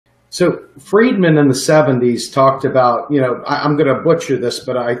So Friedman in the 70s talked about, I'm going to butcher this,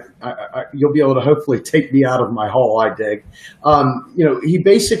 but you'll be able to hopefully take me out of my hole, I dig. He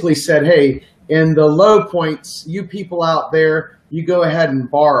basically said, hey, in the low points, you people out there, you go ahead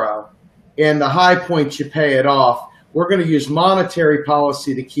and borrow. In the high points, you pay it off. We're going to use monetary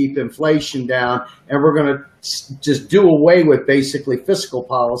policy to keep inflation down, and we're going to just do away with basically fiscal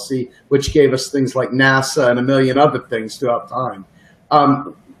policy, which gave us things like NASA and a million other things throughout time.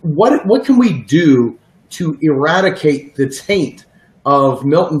 What can we do to eradicate the taint of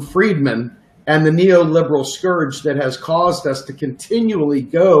Milton Friedman and the neoliberal scourge that has caused us to continually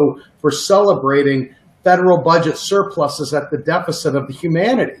go for celebrating federal budget surpluses at the deficit of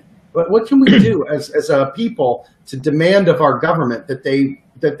humanity? But what can we do as a people to demand of our government that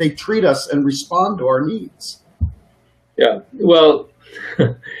they treat us and respond to our needs? Yeah, well,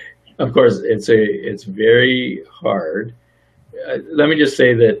 of course, it's very hard. Let me just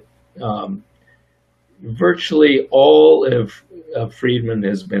say that virtually all of Friedman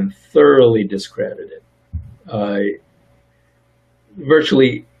has been thoroughly discredited.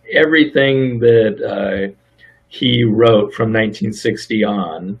 Virtually everything that he wrote from 1960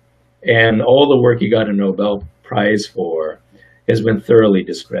 on, and all the work he got a Nobel Prize for, has been thoroughly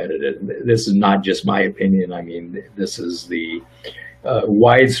discredited. This is not just my opinion. I mean, this is the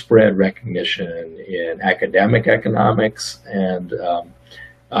widespread recognition in academic economics, and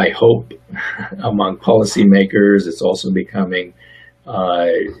I hope among policymakers it's also becoming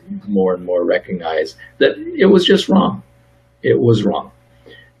more and more recognized that it was just wrong. It was wrong.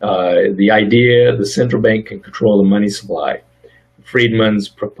 The idea the central bank can control the money supply. Friedman's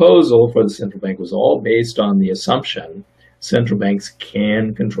proposal for the central bank was all based on the assumption central banks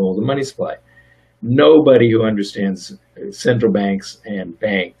can control the money supply. Nobody who understands central banks and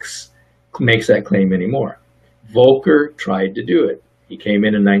banks makes that claim anymore. Volcker tried to do it. He came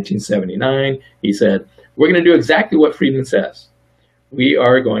in 1979. He said, we're going to do exactly what Friedman says. We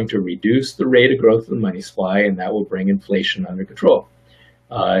are going to reduce the rate of growth of the money supply, and that will bring inflation under control.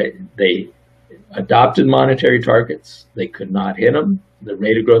 They adopted monetary targets. They could not hit them. The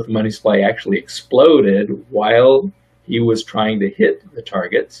rate of growth of money supply actually exploded while he was trying to hit the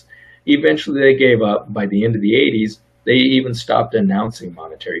targets. Eventually, they gave up. By the end of the 80s, they even stopped announcing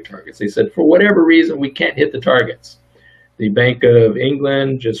monetary targets. They said, for whatever reason, we can't hit the targets. The Bank of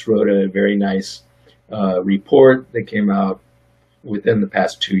England just wrote a very nice report that came out within the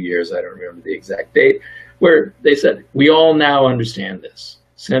past 2 years. I don't remember the exact date, where they said, we all now understand this.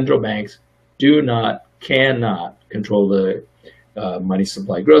 Central banks cannot control the money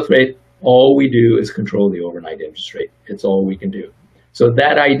supply growth rate. All we do is control the overnight interest rate. It's all we can do. So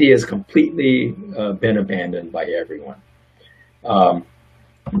that idea has completely been abandoned by everyone.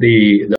 The